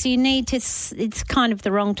 Natalie, is you need to... It's kind of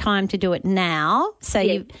the wrong time to do it now. So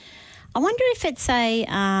I wonder if it's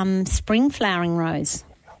a spring flowering rose.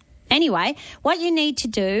 Anyway, what you need to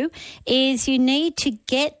do is you need to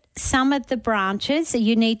get some of the branches.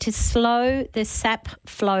 You need to slow the sap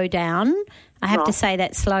flow down. I have to say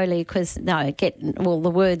that slowly because,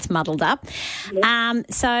 the words muddled up.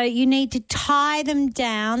 So you need to tie them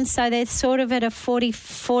down so they're sort of at a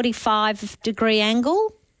 45-degree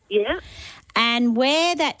angle. Yeah. And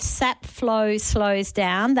where that sap flow slows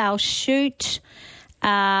down, they'll shoot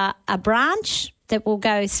a branch that will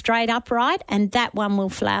go straight upright and that one will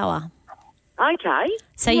flower. Okay.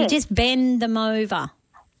 So you just bend them over.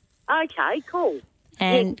 Okay, cool.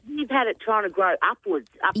 And you've had it trying to grow upwards.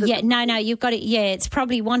 You've got it. Yeah, it's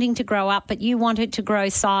probably wanting to grow up, but you want it to grow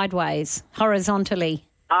sideways, horizontally.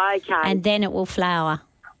 Okay. And then it will flower.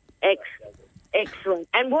 Excellent.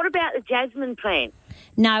 And what about the jasmine plant?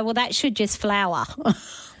 No, well, that should just flower,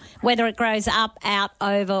 whether it grows up, out,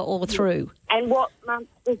 over or through. And what month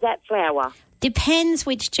does that flower? Depends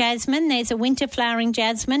which jasmine. There's a winter flowering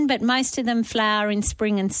jasmine, but most of them flower in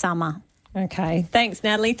spring and summer. Okay, thanks,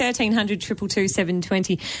 Natalie. 1300 222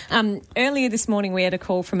 720. Earlier this morning, we had a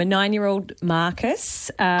call from a 9-year-old Marcus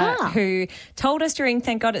who told us during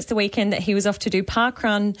Thank God It's the Weekend that he was off to do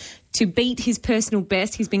parkrun to beat his personal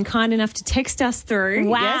best. He's been kind enough to text us through.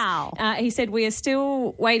 Wow. Yes. He said, we are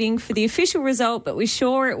still waiting for the official result, but we're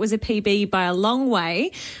sure it was a PB by a long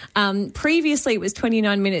way. Previously, it was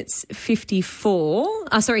 29 minutes 54.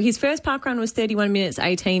 His first parkrun was 31 minutes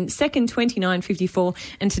 18, second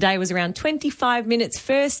 29.54, and today was around 25 minutes,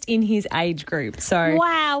 first in his age group. So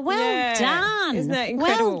wow, well done. Isn't that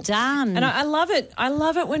incredible? Well done. And I love it. I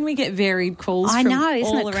love it when we get varied calls from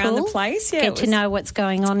all it around cool? the place. Get to know what's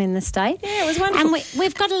going on in the state. Yeah, it was wonderful. And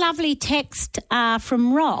we've got a lovely text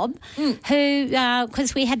from Rob, who,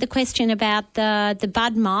 because we had the question about the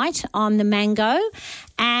bud mite on the mango,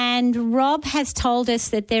 and Rob has told us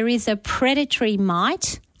that there is a predatory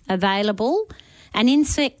mite available, an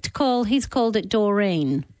insect he's called it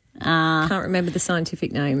Doreen. Can't remember the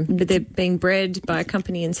scientific name, but they're being bred by a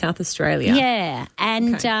company in South Australia. Yeah,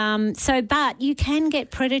 and but you can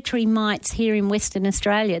get predatory mites here in Western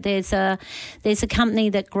Australia. There's a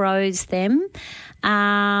company that grows them,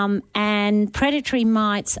 and predatory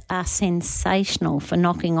mites are sensational for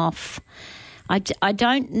knocking off. I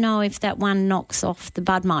don't know if that one knocks off the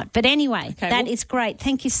bud mite, but anyway, that is great.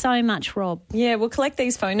 Thank you so much, Rob. Yeah, we'll collect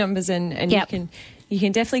these phone numbers and you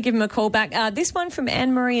can definitely give them a call back. This one from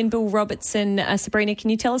Anne-Marie and Bill Robertson. Sabrina, can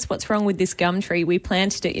you tell us what's wrong with this gum tree? We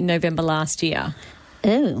planted it in November last year.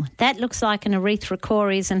 Oh, that looks like an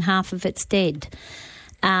Erythrocoris and half of it's dead.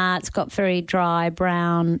 It's got very dry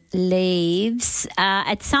brown leaves.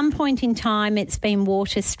 At some point in time, it's been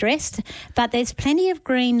water stressed, but there's plenty of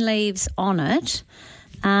green leaves on it.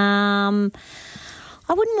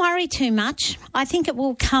 I wouldn't worry too much. I think it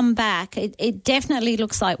will come back. It definitely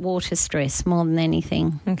looks like water stress more than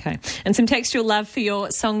anything. Okay. And some textual love for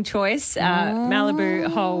your song choice, Malibu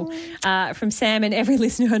Hole, from Sam and every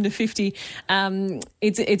listener under 50.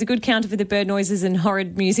 It's a good counter for the bird noises and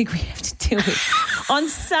horrid music we have to deal with on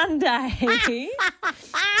Sunday.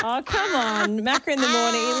 Oh, come on. Macca in the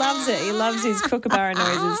morning. He loves it. He loves his kookaburra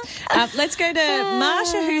noises. Let's go to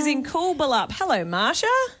Marsha, who's in Coolbellup. Hello,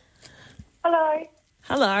 Marsha. Hello.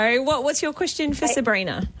 Hello. What's your question for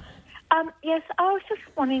Sabrina? Yes, I was just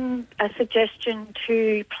wanting a suggestion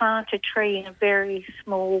to plant a tree in a very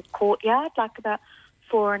small courtyard, like about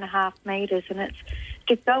 4.5 metres, and it's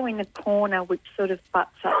to go in the corner which sort of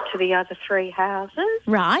butts up to the other 3 houses.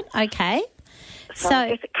 Right, okay. So I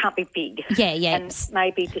guess it can't be big. Yeah. And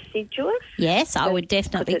maybe deciduous. Yes, I would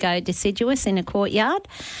definitely go deciduous in a courtyard.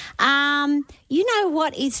 You know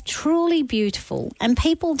what is truly beautiful, and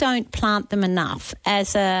people don't plant them enough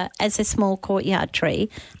as a small courtyard tree,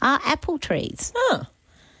 are apple trees. Oh.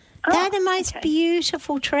 They're the most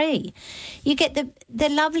beautiful tree. You get the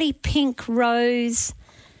lovely pink rose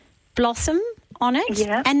blossom on it,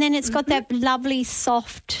 and then it's got that lovely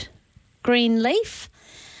soft green leaf.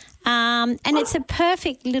 And it's a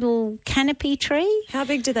perfect little canopy tree. How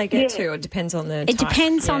big do they get to? Or it depends on the type? It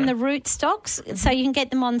depends on the rootstocks. So you can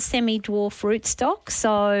get them on semi-dwarf rootstock.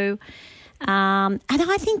 So, and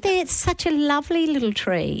I think it's such a lovely little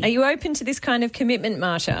tree. Are you open to this kind of commitment,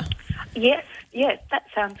 Marsha? Yes, that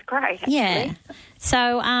sounds great, actually. Yeah.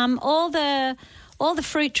 So all the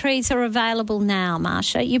fruit trees are available now,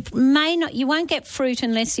 Marsha. You won't get fruit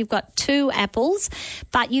unless you've got 2 apples,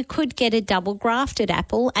 but you could get a double grafted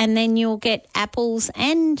apple, and then you'll get apples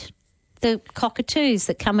and the cockatoos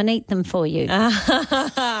that come and eat them for you.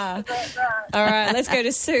 All right, let's go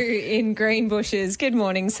to Sue in Greenbushes. Good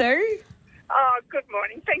morning, Sue. Oh, good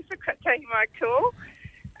morning. Thanks for taking my call.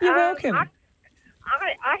 You're welcome. I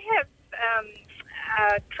have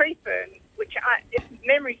a tree fern, which, if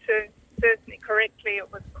memory serves me correctly,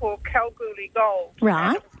 it was called Kalgoorlie Gold.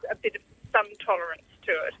 Right. A bit of some tolerance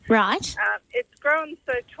to it. Right. It's grown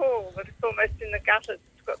so tall that it's almost in the gutters.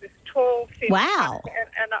 It's got this tall, thin Wow. trunk,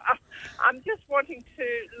 and I'm just wanting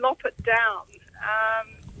to lop it down.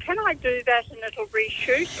 Can I do that and it'll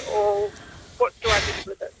reshoot, or what do I do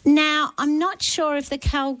with it? Now, I'm not sure if the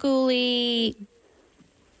Kalgoorlie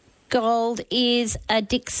Gold is a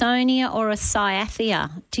Dicksonia or a Cyathea.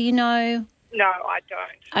 Do you know? No, I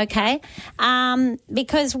don't. Okay.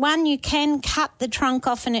 Because one, you can cut the trunk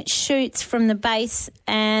off and it shoots from the base,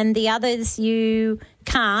 and the others you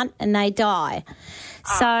can't and they die.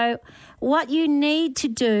 So what you need to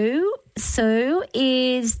do, Sue,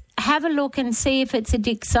 is have a look and see if it's a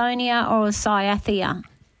Dicksonia or a Cyathea.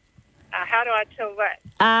 How do I tell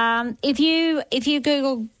that? If you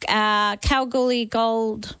Google Kalgoorlie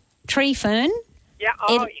Gold tree fern, yeah,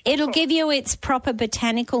 it'll give you its proper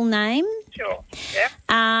botanical name. Sure.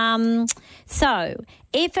 Yeah. So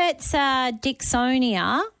if it's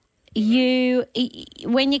Dicksonia,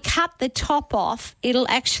 when you cut the top off, it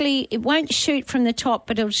won't shoot from the top,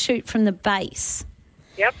 but it'll shoot from the base.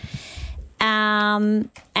 Yep. And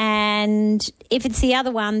if it's the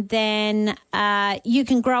other one, then you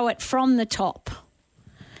can grow it from the top.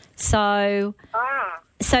 So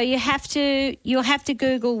you'll have to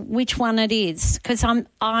Google which one it is, because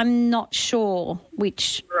I'm not sure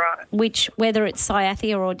whether it's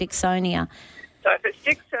Cyathea or Dicksonia. So if it's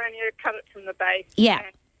Dicksonia, cut it from the base. Yeah.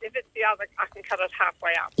 And if it's the other, I can cut it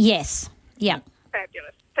halfway up. Yes. Yeah.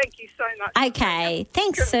 Fabulous. Thank you so much. Okay.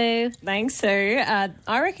 Thanks, Sue. Thanks, Sue.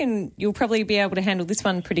 I reckon you'll probably be able to handle this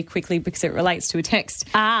one pretty quickly because it relates to a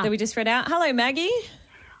text that we just read out. Hello, Maggie.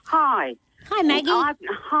 Hi. Hi, Maggie.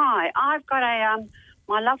 I've got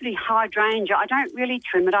my lovely hydrangea. I don't really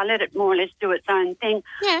trim it. I let it more or less do its own thing.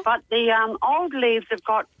 Yeah. But the old leaves have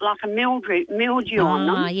got like a mildew on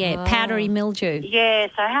them. Yeah, powdery mildew. Yeah,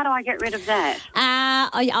 so how do I get rid of that?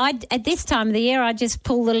 I at this time of the year, I just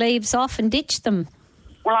pull the leaves off and ditch them.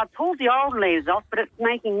 Well, I pulled the old leaves off, but it's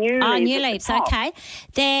making new leaves. Oh, new leaves, okay.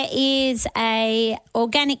 There is a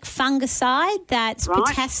organic fungicide that's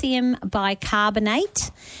potassium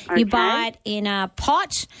bicarbonate. Okay. You buy it in a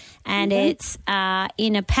pot, and it's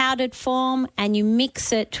in a powdered form, and you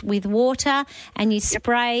mix it with water, and you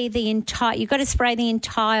spray the entire... You've got to spray the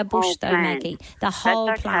entire bush, though, Maggie. The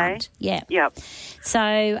whole plant. Yeah. Yep.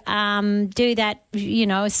 So do that,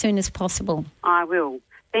 as soon as possible. I will.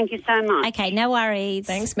 Thank you so much. Okay, no worries.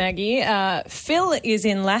 Thanks, Maggie. Phil is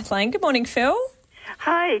in Lathlane. Good morning, Phil.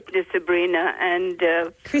 Hi, Sabrina and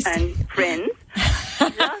friends.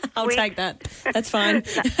 I'll take that. That's fine.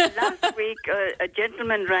 Last week, a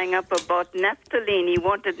gentleman rang up about naphthalene. He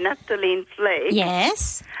wanted naphthalene flakes.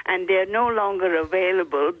 Yes. And they're no longer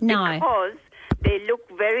available because they look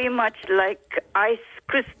very much like ice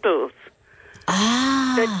crystals.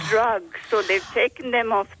 The drug. So they've taken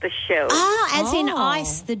them off the shelf. As in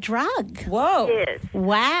ice, the drug. Whoa. Yes.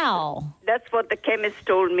 Wow. That's what the chemist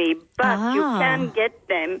told me. But you can get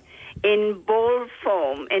them in ball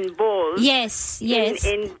form, in balls. Yes.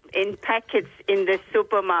 In packets in the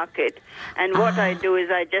supermarket. And what I do is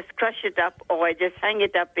I just crush it up, or I just hang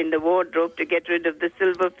it up in the wardrobe to get rid of the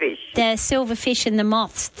silverfish. The silverfish and the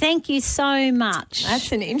moths. Thank you so much.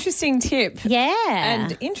 That's an interesting tip. Yeah.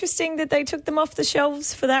 And interesting that they took them off the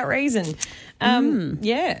shelves for that reason. Yeah.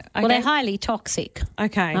 Okay. Well, they're highly toxic.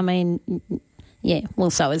 Okay. I mean... Yeah, well,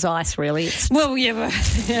 so is ice, really.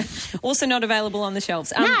 Also not available on the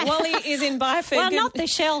shelves. No. Wally is in Byford. Well, not the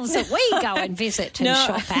shelves that we go and visit and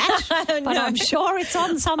shop at, but I'm sure it's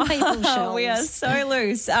on some people's shelves. We are so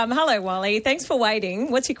loose. Hello, Wally. Thanks for waiting.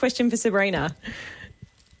 What's your question for Sabrina?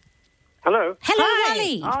 Hello. Hello,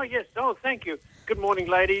 Wally. Oh, yes. Oh, thank you. Good morning,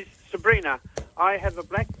 ladies. Sabrina, I have a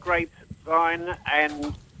black grape vine,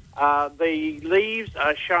 and the leaves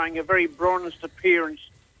are showing a very bronzed appearance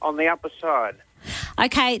on the upper side.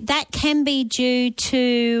 Okay, that can be due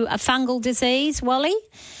to a fungal disease, Wally.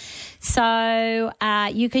 So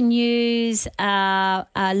you can use a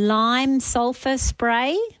lime sulphur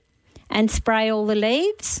spray and spray all the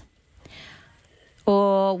leaves,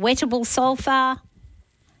 or wettable sulphur,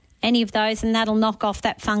 any of those, and that'll knock off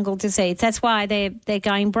that fungal disease. That's why they're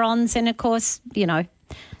going bronze, and, of course,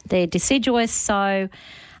 they're deciduous. So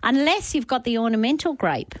unless you've got the ornamental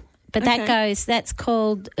grape, But that's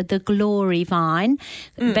called the Glory Vine,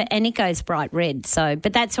 and it goes bright red. So,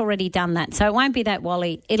 but that's already done that. So it won't be that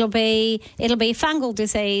Wally. It'll be fungal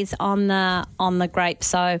disease on the grape.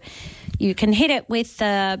 So you can hit it with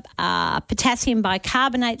the potassium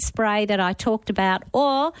bicarbonate spray that I talked about,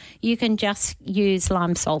 or you can just use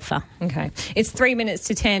lime sulphur. Okay. It's 3 minutes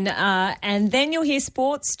to 10, and then you'll hear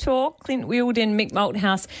Sports Talk. Clint Wheeldon, Mick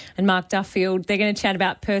Malthouse and Mark Duffield. They're going to chat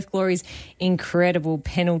about Perth Glory's incredible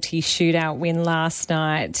penalty shootout win last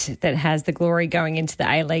night that has the Glory going into the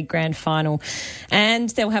A-League Grand Final. And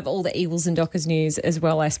they'll have all the Eagles and Dockers news as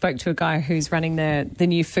well. I spoke to a guy who's running the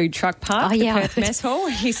new food truck park, the Perth Mess Hall.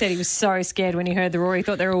 He said he was so scared when he heard the roar. He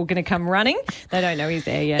thought they were all going to come running. They don't know he's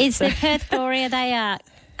there yet. Is the Perth Glory, they are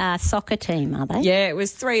a soccer team, are they? Yeah, it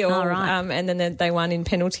was 3-3, right. And then they won in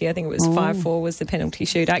penalty. I think it was 5-4 was the penalty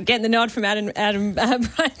shootout. Getting the nod from Adam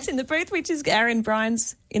Bryant's in the booth, which is Aaron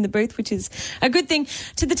Bryan's in the booth, which is a good thing.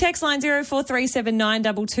 To the text line 0437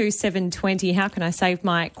 922 720. How can I save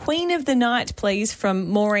my Queen of the Night, please, from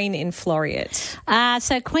Maureen in Floriat?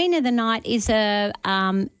 So Queen of the Night is a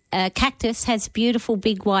cactus, has beautiful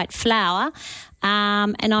big white flower,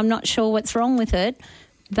 and I'm not sure what's wrong with it,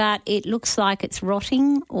 but it looks like it's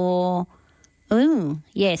rotting or... Ooh,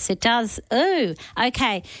 yes, it does. Ooh,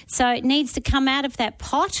 okay. So it needs to come out of that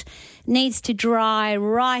pot, needs to dry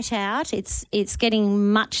right out. It's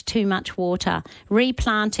getting much too much water.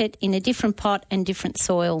 Replant it in a different pot and different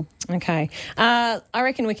soil. Okay. I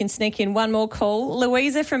reckon we can sneak in one more call.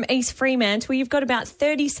 Louisa from East Fremantle, you've got about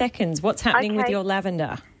 30 seconds. What's happening with your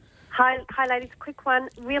lavender? Hi, ladies. Quick one.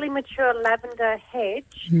 Really mature lavender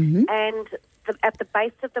hedge, and at the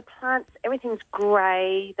base of the plants, everything's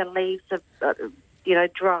grey. The leaves are,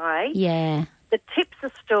 dry. Yeah. The tips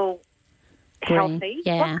are still healthy.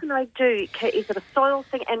 Yeah. What can I do? Is it a soil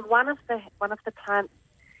thing? And one of the plants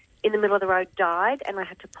in the middle of the road died, and I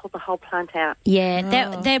had to pull the whole plant out.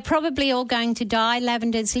 Yeah, they're probably all going to die.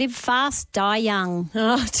 Lavenders live fast, die young.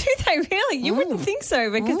 Oh, do they really? You wouldn't think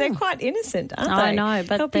so, because they're quite innocent, aren't they? I know,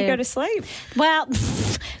 but help you go to sleep. Well,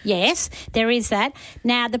 yes, there is that.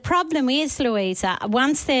 Now, the problem is, Louisa,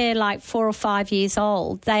 once they're like 4 or 5 years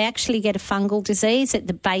old, they actually get a fungal disease at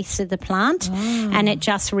the base of the plant, and it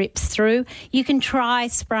just rips through. You can try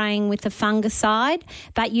spraying with a fungicide,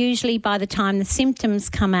 but usually by the time the symptoms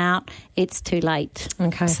come out, it's too late.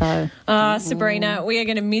 Okay. So, Sabrina, we are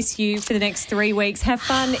going to miss you for the next 3 weeks. Have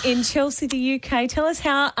fun in Chelsea, the UK. Tell us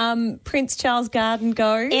how Prince Charles Garden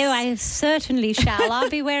goes. Oh, I certainly shall. I'll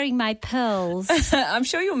be wearing my pearls. I'm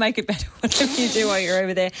sure you'll make it better whatever you do while you're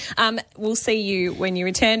over there. We'll see you when you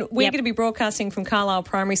return. We're going to be broadcasting from Carlisle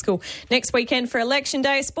Primary School next weekend for Election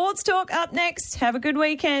Day. Sports Talk up next. Have a good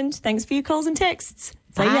weekend. Thanks for your calls and texts.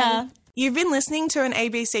 See ya. You've been listening to an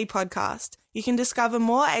ABC podcast. You can discover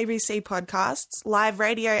more ABC podcasts, live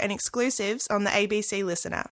radio and exclusives on the ABC Listen app.